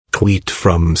tweet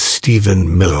from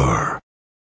Stephen Miller.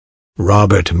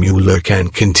 Robert Mueller can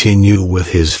continue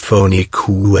with his phony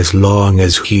coup as long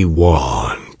as he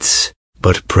wants,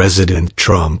 but President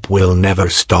Trump will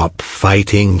never stop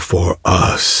fighting for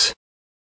us.